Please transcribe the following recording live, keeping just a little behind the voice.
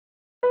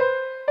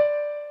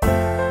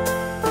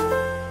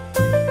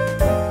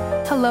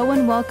Hello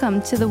and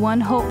welcome to the One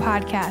Hope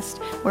podcast,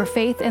 where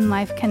faith and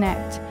life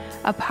connect.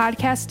 A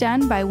podcast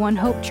done by One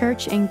Hope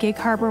Church in Gig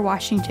Harbor,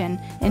 Washington.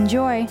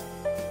 Enjoy.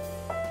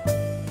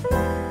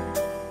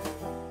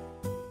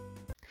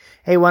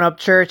 Hey, One Hope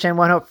Church and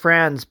One Hope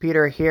friends.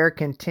 Peter here,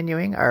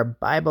 continuing our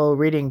Bible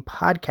reading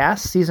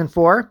podcast, Season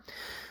 4,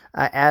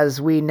 as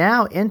we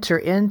now enter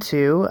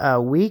into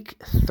week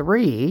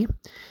 3,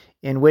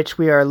 in which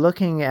we are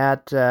looking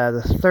at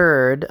the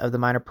third of the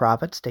minor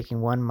prophets,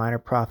 taking one minor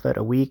prophet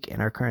a week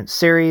in our current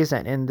series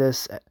and in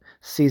this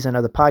season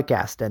of the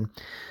podcast. And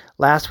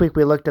last week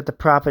we looked at the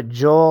prophet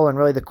Joel and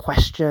really the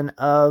question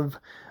of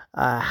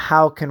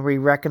how can we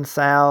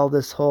reconcile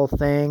this whole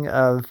thing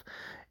of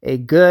a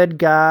good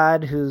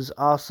God who's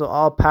also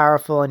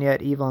all-powerful and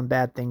yet evil and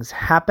bad things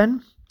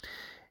happen.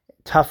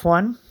 Tough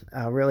one.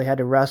 Really had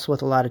to wrestle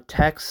with a lot of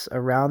texts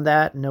around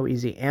that. No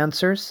easy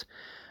answers.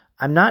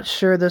 I'm not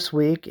sure this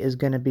week is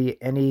going to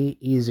be any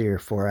easier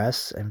for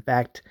us. In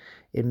fact,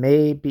 it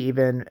may be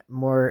even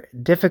more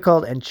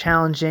difficult and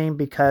challenging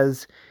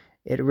because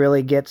it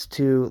really gets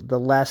to the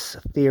less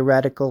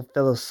theoretical,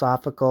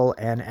 philosophical,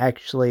 and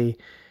actually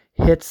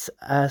hits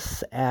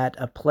us at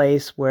a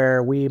place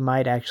where we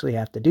might actually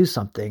have to do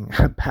something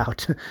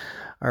about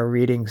our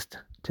readings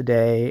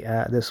today,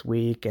 this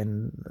week.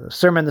 And the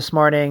sermon this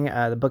morning,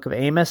 the book of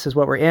Amos is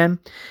what we're in.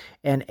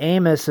 And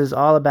Amos is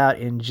all about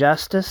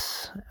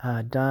injustice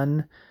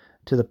done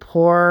to the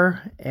poor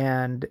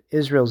and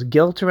Israel's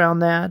guilt around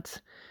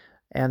that.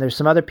 And there's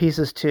some other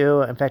pieces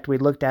too. In fact, we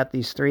looked at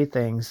these three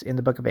things in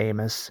the book of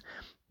Amos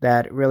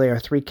that really are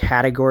three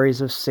categories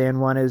of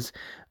sin. One is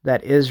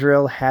that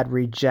Israel had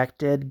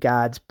rejected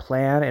God's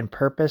plan and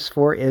purpose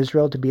for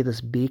Israel to be this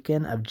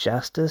beacon of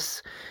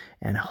justice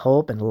and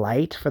hope and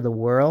light for the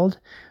world,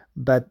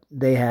 but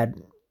they had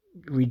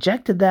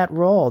rejected that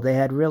role. They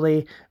had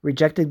really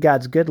rejected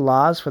God's good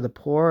laws for the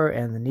poor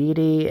and the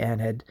needy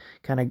and had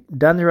kind of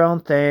done their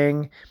own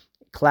thing,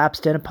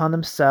 collapsed in upon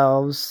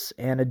themselves,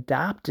 and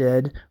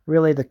adopted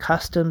really the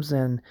customs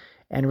and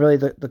really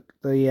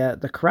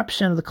the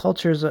corruption of the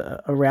cultures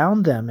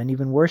around them, and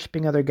even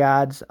worshiping other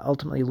gods,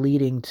 ultimately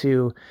leading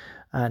to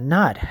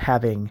not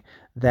having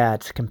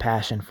that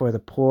compassion for the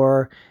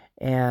poor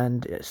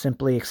and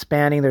simply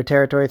expanding their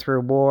territory through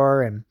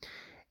war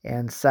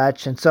and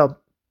such. And so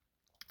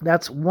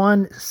that's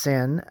one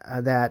sin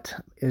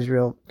that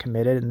Israel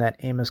committed and that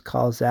Amos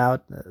calls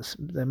out.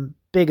 The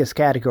biggest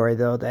category,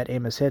 though, that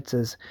Amos hits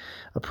is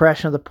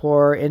oppression of the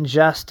poor,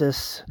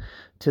 injustice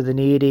to the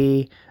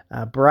needy,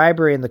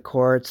 bribery in the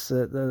courts.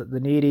 The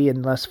needy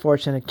and less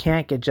fortunate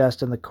can't get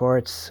just in the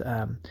courts.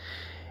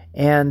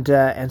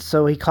 And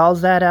so he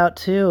calls that out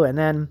too. And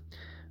then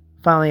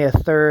finally, a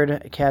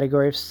third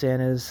category of sin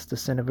is the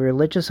sin of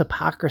religious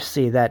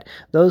hypocrisy, that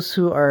those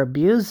who are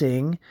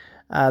abusing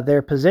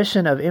their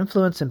position of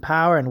influence and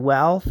power and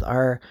wealth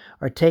are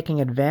taking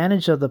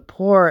advantage of the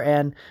poor,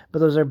 but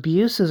those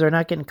abuses are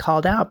not getting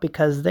called out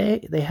because they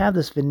have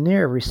this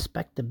veneer of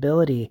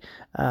respectability.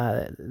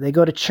 They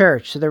go to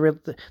church, they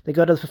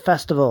go to the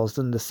festivals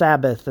and the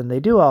Sabbath, and they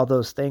do all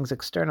those things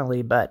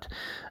externally, but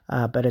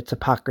it's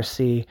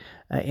hypocrisy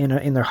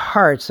in their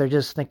hearts. They're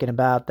just thinking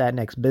about that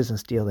next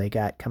business deal they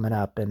got coming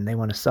up, and they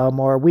want to sell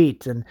more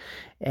wheat, and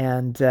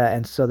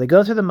so they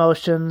go through the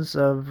motions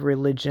of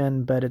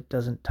religion, but it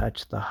doesn't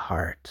touch the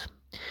heart.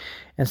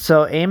 And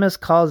so Amos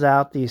calls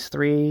out these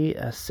three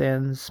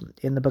sins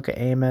in the book of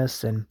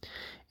Amos, and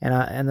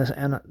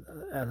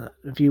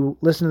if you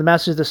listen to the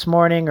message this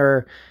morning,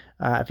 or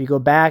if you go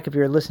back, if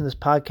you're listening to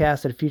this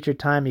podcast at a future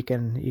time, you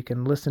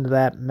can listen to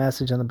that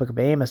message on the book of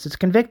Amos. It's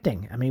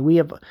convicting. I mean, we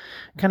have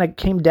kind of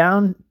came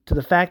down to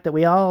the fact that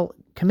we all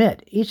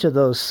commit each of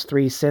those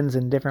three sins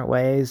in different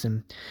ways,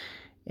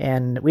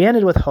 and we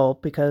ended with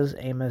hope because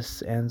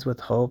Amos ends with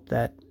hope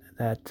that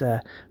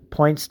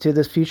points to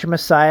this future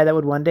Messiah that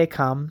would one day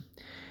come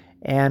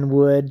and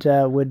would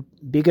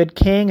be a good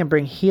king and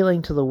bring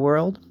healing to the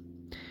world.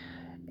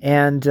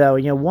 And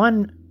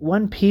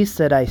one piece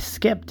that I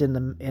skipped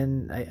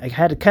I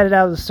had to cut it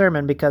out of the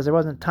sermon because there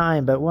wasn't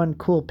time, but one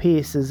cool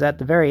piece is at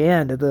the very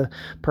end of the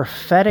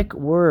prophetic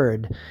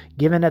word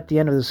given at the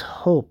end of this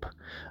hope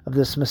of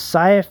this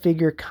Messiah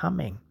figure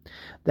coming,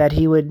 that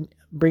he would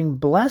bring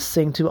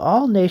blessing to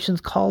all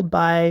nations called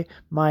by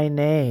my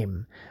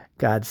name.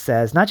 God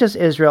says, not just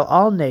Israel,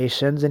 all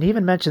nations, and he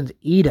even mentions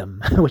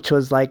Edom, which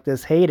was like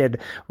this hated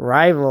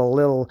rival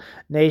little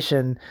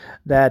nation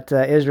that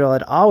Israel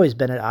had always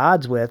been at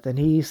odds with. And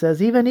he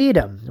says, even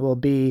Edom will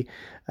be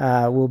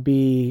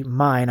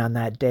mine on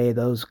that day,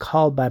 those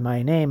called by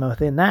my name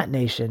within that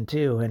nation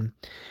too. And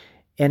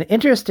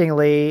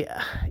interestingly,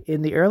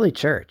 in the early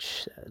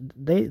church,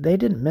 they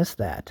didn't miss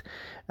that.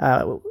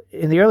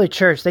 In the early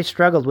church, they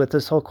struggled with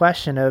this whole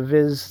question of,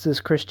 is this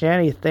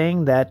Christianity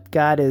thing that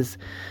God is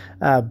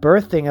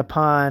birthing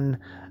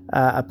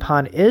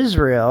upon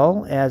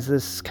Israel as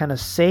this kind of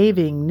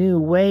saving new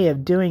way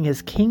of doing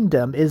his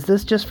kingdom, is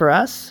this just for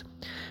us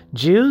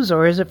Jews,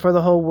 or is it for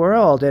the whole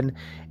world? And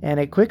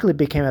it quickly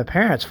became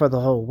apparent it's for the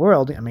whole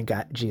world. I mean,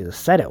 Jesus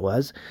said it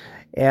was.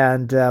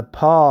 And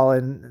Paul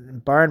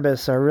and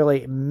Barnabas are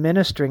really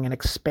ministering and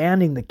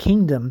expanding the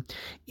kingdom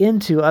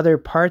into other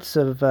parts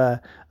of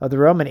the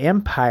Roman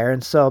Empire.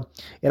 And so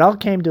it all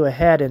came to a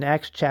head in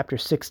Acts chapter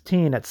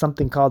 16 at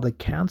something called the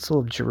Council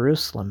of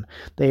Jerusalem.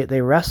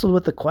 They wrestled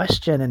with the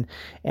question,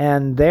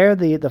 and there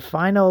the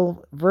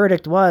final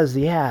verdict was,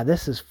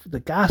 this is the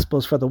gospel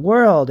is for the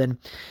world, and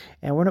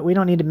we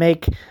don't need to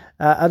make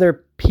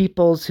other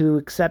peoples who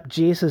accept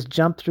Jesus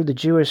jump through the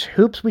Jewish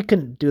hoops. We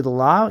couldn't do the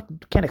law. We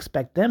can't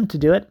expect them to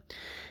do it.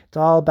 It's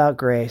all about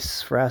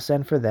grace for us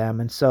and for them.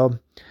 And so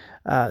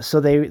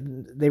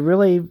they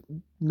really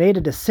made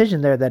a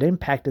decision there that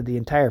impacted the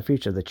entire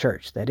future of the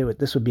church, that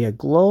this would be a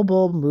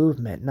global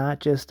movement,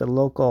 not just a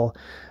local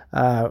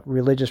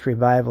religious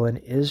revival in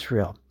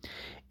Israel.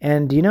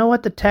 And do you know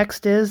what the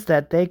text is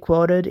that they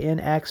quoted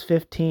in Acts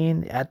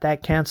 15 at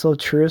that Council of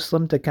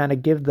Jerusalem to kind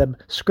of give the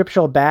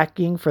scriptural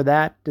backing for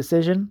that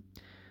decision?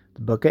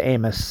 The book of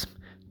Amos,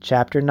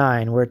 chapter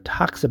 9, where it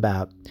talks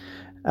about,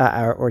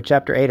 or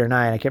chapter 8 or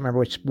 9, I can't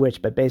remember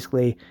which, but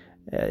basically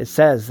it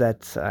says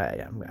that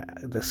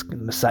this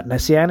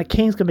Messianic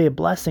king is going to be a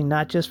blessing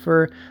not just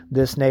for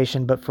this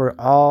nation, but for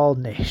all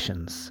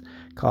nations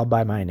called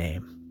by my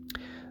name.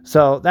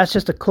 So that's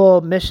just a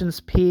cool missions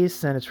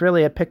piece, and it's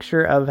really a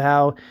picture of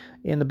how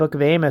in the book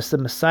of Amos, the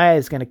Messiah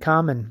is going to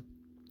come and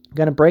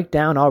going to break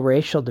down all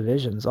racial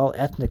divisions, all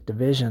ethnic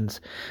divisions.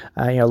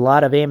 A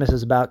lot of Amos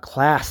is about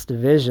class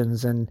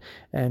divisions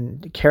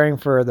and caring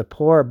for the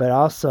poor, but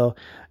also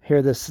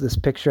here this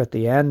picture at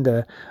the end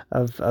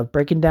of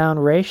breaking down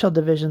racial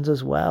divisions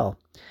as well.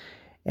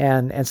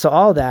 And so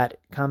all that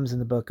comes in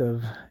the book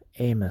of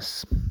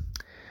Amos.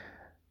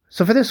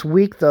 So for this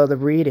week, though, the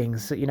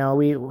readings,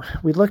 we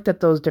looked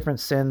at those different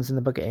sins in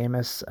the book of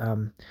Amos.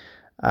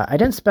 I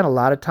didn't spend a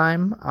lot of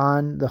time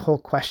on the whole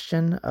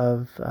question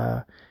of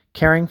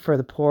caring for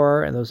the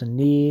poor and those in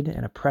need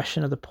and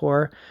oppression of the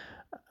poor.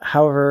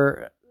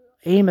 However,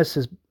 Amos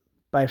is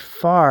by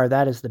far,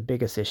 that is the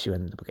biggest issue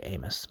in the book of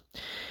Amos.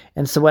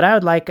 And so what I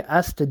would like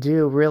us to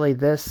do really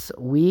this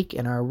week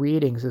in our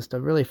readings is to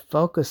really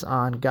focus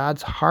on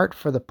God's heart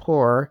for the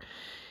poor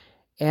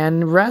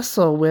and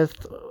wrestle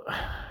with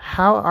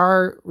how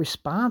our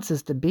response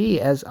is to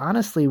be as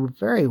honestly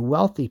very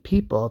wealthy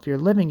people. If you're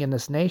living in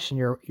this nation,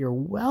 you're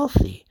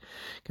wealthy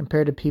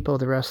compared to people of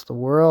the rest of the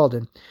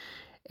world.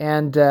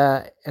 And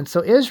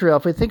so Israel,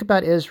 if we think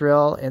about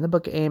Israel in the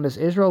book of Amos,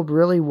 Israel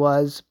really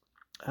was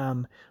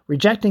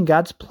rejecting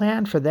God's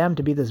plan for them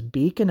to be this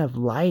beacon of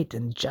light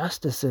and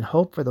justice and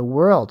hope for the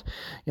world.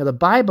 The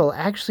Bible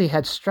actually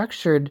had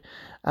structured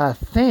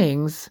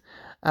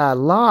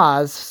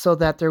laws so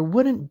that there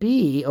wouldn't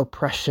be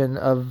oppression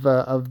of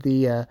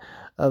the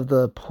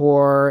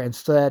poor, and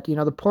so that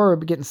the poor would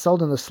be getting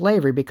sold into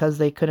slavery because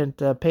they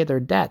couldn't pay their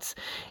debts.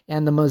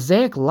 And the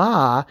Mosaic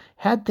Law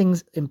had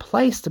things in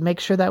place to make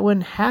sure that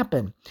wouldn't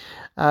happen.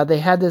 They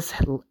had this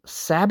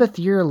Sabbath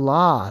year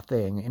law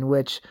thing in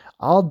which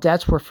all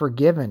debts were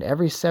forgiven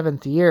every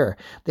 7th year.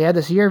 They had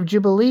this year of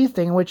Jubilee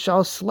thing in which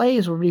all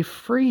slaves would be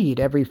freed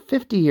every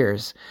 50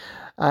 years.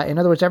 In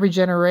other words, every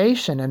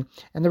generation. And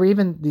there were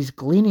even these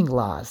gleaning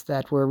laws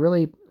that were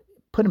really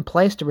put in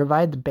place to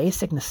provide the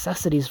basic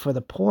necessities for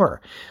the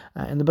poor.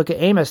 In the book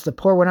of Amos, the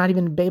poor were not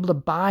even able to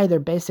buy their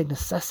basic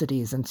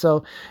necessities. And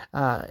so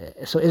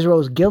Israel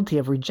was guilty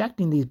of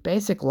rejecting these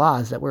basic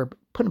laws that were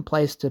put in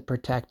place to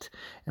protect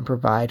and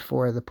provide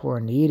for the poor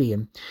and needy.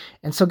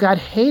 And so God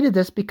hated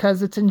this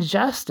because it's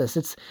injustice.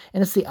 It's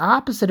the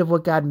opposite of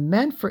what God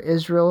meant for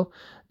Israel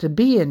to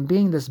be, in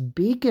being this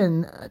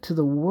beacon to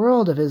the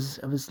world of his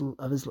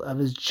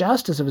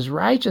justice, of his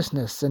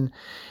righteousness.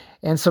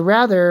 And so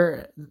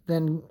rather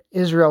than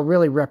Israel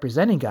really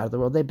representing God to the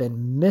world, they've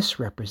been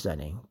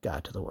misrepresenting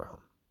God to the world.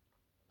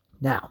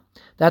 Now,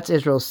 that's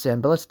Israel's sin,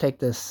 but let's take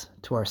this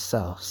to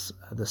ourselves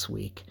this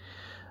week.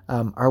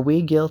 Are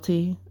we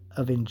guilty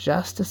of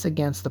injustice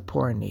against the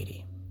poor and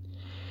needy?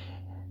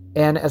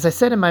 And as I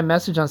said in my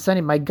message on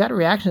Sunday, my gut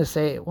reaction is to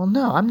say, well,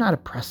 no, I'm not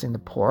oppressing the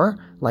poor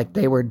like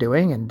they were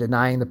doing and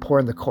denying the poor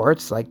in the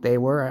courts like they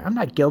were. I'm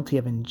not guilty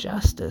of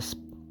injustice.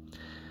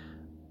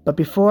 But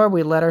before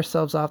we let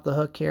ourselves off the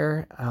hook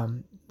here,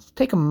 let's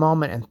take a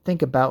moment and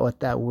think about what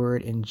that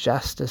word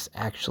injustice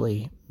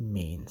actually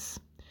means.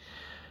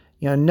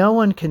 No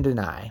one can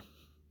deny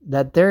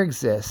that there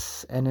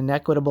exists an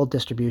inequitable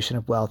distribution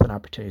of wealth and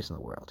opportunities in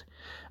the world.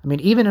 I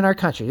mean, even in our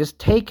country, just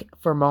take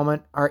for a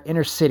moment our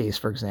inner cities,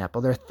 for example.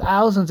 There are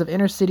thousands of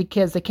inner city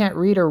kids that can't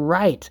read or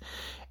write,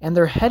 and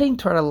they're heading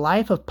toward a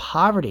life of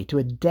poverty, to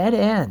a dead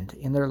end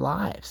in their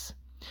lives.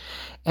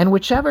 And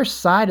whichever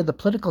side of the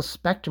political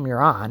spectrum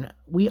you're on,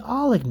 we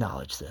all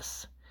acknowledge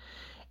this.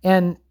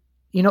 And,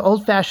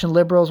 old-fashioned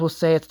liberals will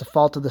say it's the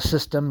fault of the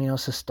system,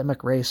 systemic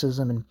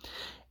racism.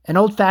 And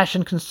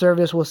old-fashioned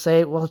conservatives will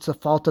say, well, it's the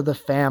fault of the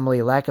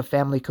family, lack of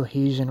family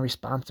cohesion,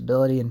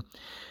 responsibility. And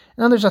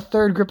then there's a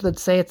third group that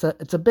say it's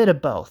a bit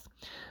of both.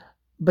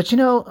 But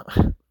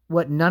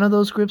what none of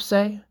those groups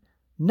say?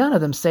 None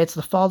of them say it's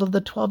the fault of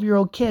the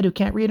 12-year-old kid who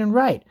can't read and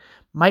write.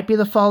 Might be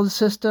the fault of the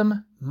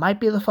system, might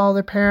be the fault of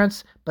their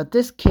parents, but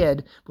this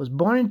kid was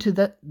born into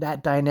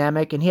that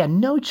dynamic, and he had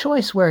no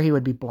choice where he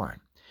would be born.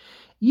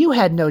 You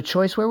had no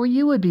choice where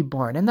you would be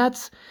born, and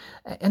that's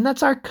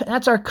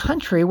our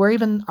country, where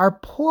even our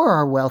poor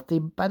are wealthy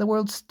by the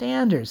world's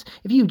standards.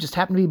 If you just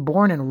happen to be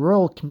born in a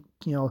rural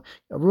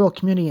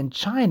community in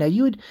China,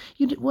 you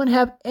wouldn't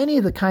have any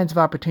of the kinds of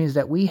opportunities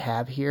that we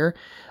have here,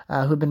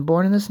 who've been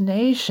born in this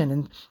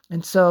nation,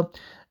 and so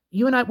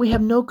you and I, we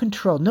have no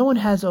control. No one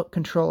has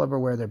control over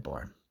where they're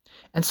born,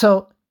 and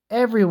so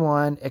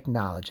everyone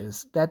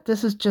acknowledges that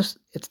this is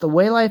it's the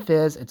way life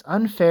is. It's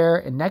unfair.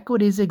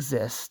 Inequities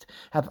exist,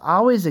 have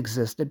always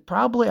existed,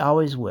 probably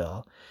always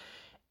will.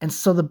 And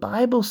so the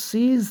Bible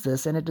sees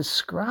this, and it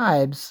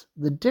describes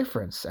the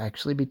difference,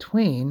 actually,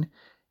 between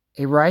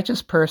a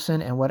righteous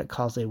person and what it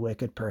calls a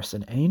wicked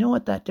person. And you know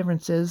what that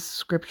difference is,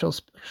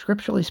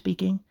 scripturally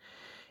speaking?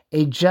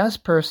 A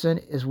just person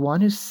is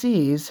one who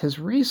sees his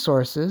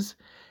resources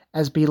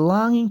as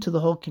belonging to the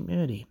whole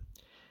community,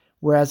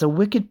 whereas a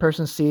wicked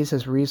person sees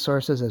his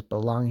resources as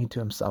belonging to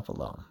himself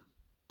alone.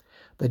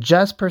 The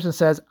just person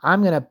says,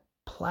 I'm going to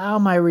plow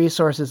my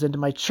resources into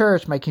my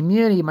church, my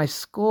community, my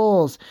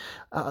schools,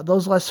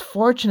 those less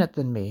fortunate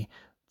than me.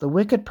 The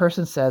wicked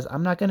person says,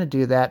 I'm not going to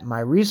do that. My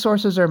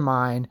resources are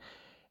mine.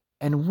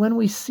 And when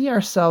we see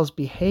ourselves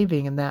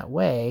behaving in that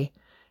way,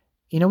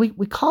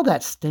 we call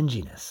that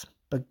stinginess,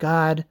 but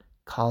God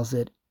calls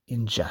it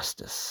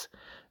injustice,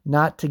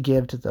 not to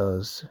give to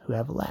those who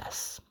have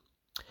less.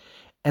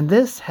 And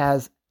this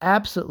has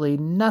absolutely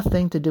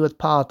nothing to do with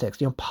politics.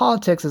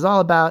 Politics is all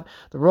about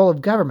the role of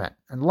government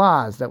and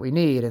laws that we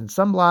need. And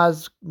some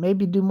laws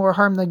maybe do more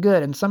harm than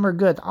good, and some are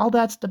good. All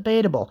that's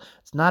debatable.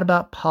 It's not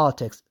about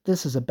politics.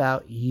 This is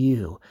about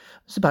you.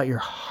 It's about your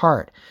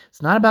heart.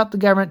 It's not about the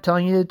government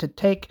telling you to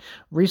take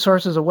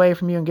resources away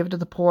from you and give it to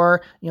the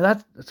poor.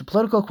 It's a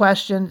political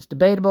question. It's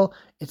debatable.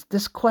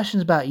 This question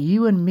is about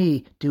you and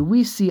me. Do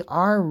we see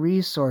our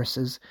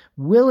resources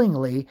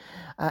willingly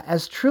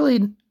as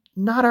truly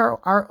not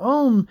our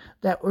own,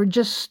 that we're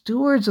just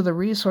stewards of the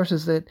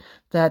resources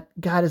that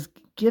God has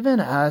given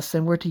us,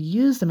 and we're to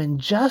use them in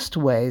just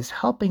ways,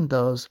 helping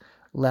those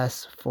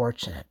less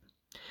fortunate.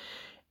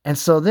 And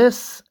so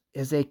this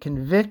is a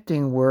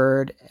convicting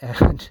word,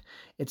 and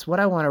it's what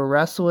I want to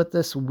wrestle with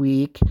this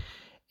week.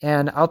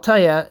 And I'll tell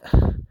you,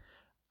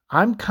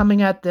 I'm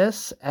coming at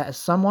this as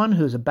someone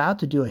who's about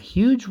to do a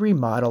huge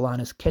remodel on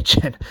his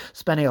kitchen,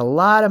 spending a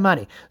lot of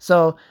money.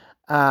 So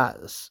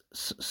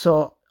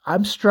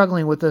I'm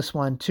struggling with this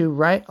one too,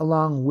 right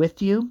along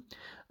with you.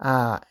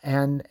 But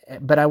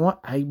I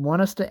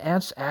want us to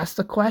ask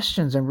the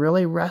questions and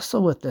really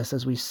wrestle with this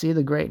as we see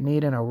the great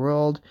need in our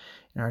world,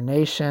 in our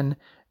nation.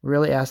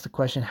 Really ask the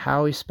question: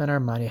 how we spend our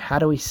money, how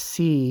do we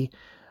see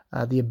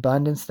the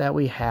abundance that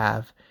we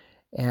have,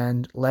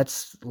 and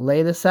let's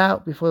lay this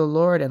out before the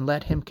Lord and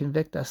let Him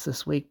convict us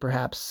this week,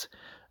 perhaps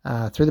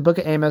through the book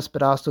of Amos,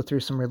 but also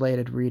through some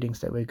related readings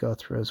that we go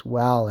through as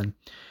well. And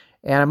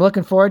I'm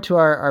looking forward to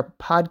our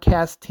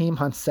podcast team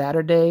on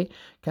Saturday,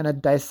 kind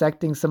of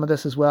dissecting some of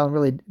this as well, and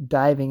really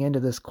diving into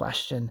this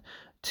question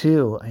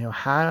too.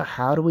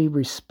 How do we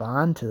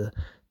respond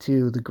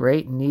to the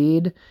great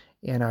need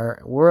in our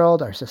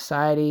world, our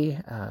society,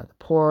 the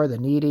poor, the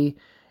needy,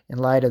 in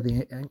light of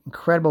the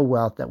incredible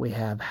wealth that we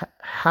have?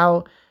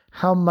 How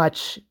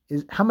much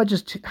is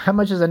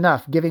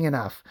enough? Giving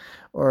enough,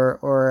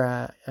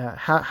 or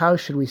how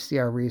should we see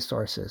our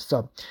resources?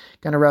 So,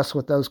 going to wrestle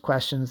with those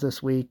questions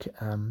this week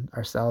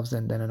ourselves,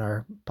 and then in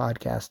our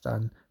podcast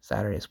on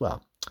Saturday as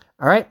well.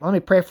 All right, let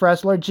me pray for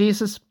us. Lord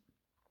Jesus,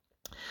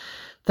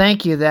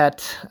 thank you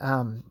that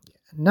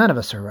none of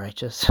us are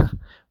righteous.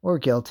 We're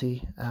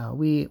guilty.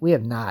 We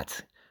have not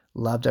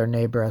loved our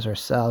neighbor as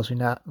ourselves. We've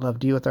not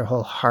loved you with our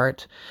whole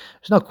heart.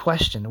 There's no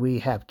question we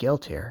have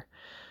guilt here.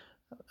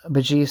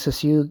 But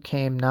Jesus, you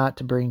came not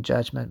to bring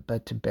judgment,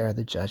 but to bear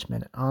the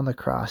judgment on the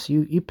cross.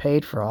 You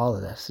paid for all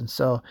of this. And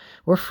so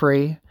we're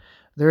free.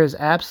 There is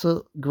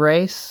absolute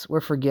grace.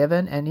 We're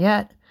forgiven. And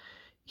yet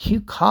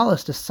you call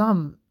us to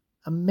some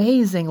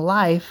amazing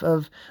life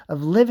of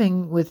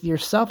living with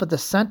yourself at the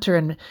center,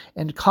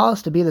 and call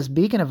us to be this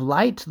beacon of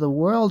light to the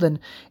world, and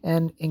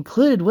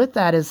included with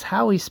that is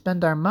how we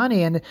spend our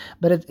money.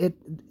 But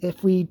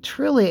if we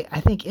truly, I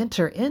think,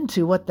 enter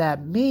into what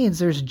that means,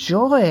 there's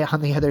joy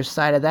on the other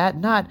side of that,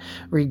 not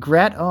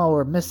regret. Oh,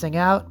 we're missing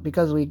out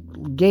because we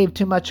gave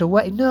too much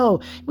away. No,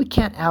 we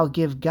can't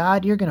outgive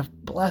God. You're going to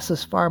bless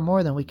us far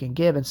more than we can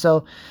give. And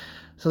so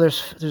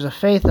there's a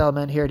faith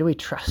element here. Do we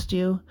trust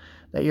you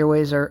that your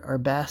ways are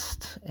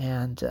best,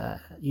 and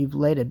you've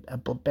got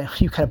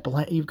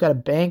a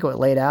banquet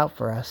laid out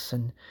for us,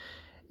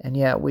 and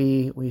yet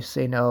we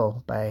say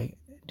no by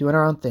doing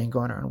our own thing,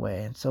 going our own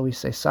way. And so we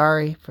say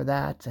sorry for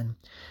that, and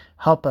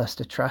help us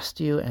to trust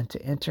you and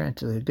to enter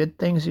into the good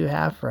things you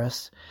have for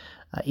us,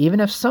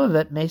 even if some of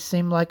it may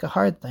seem like a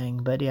hard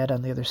thing, but yet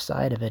on the other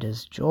side of it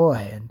is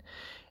joy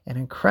and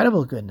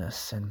incredible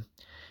goodness.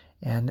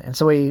 And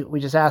so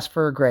we just ask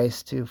for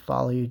grace to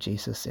follow you,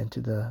 Jesus,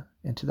 into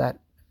that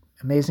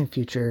amazing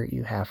future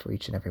you have for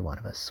each and every one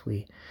of us.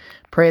 We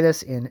pray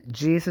this in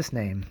Jesus'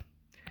 name.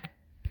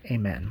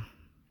 Amen.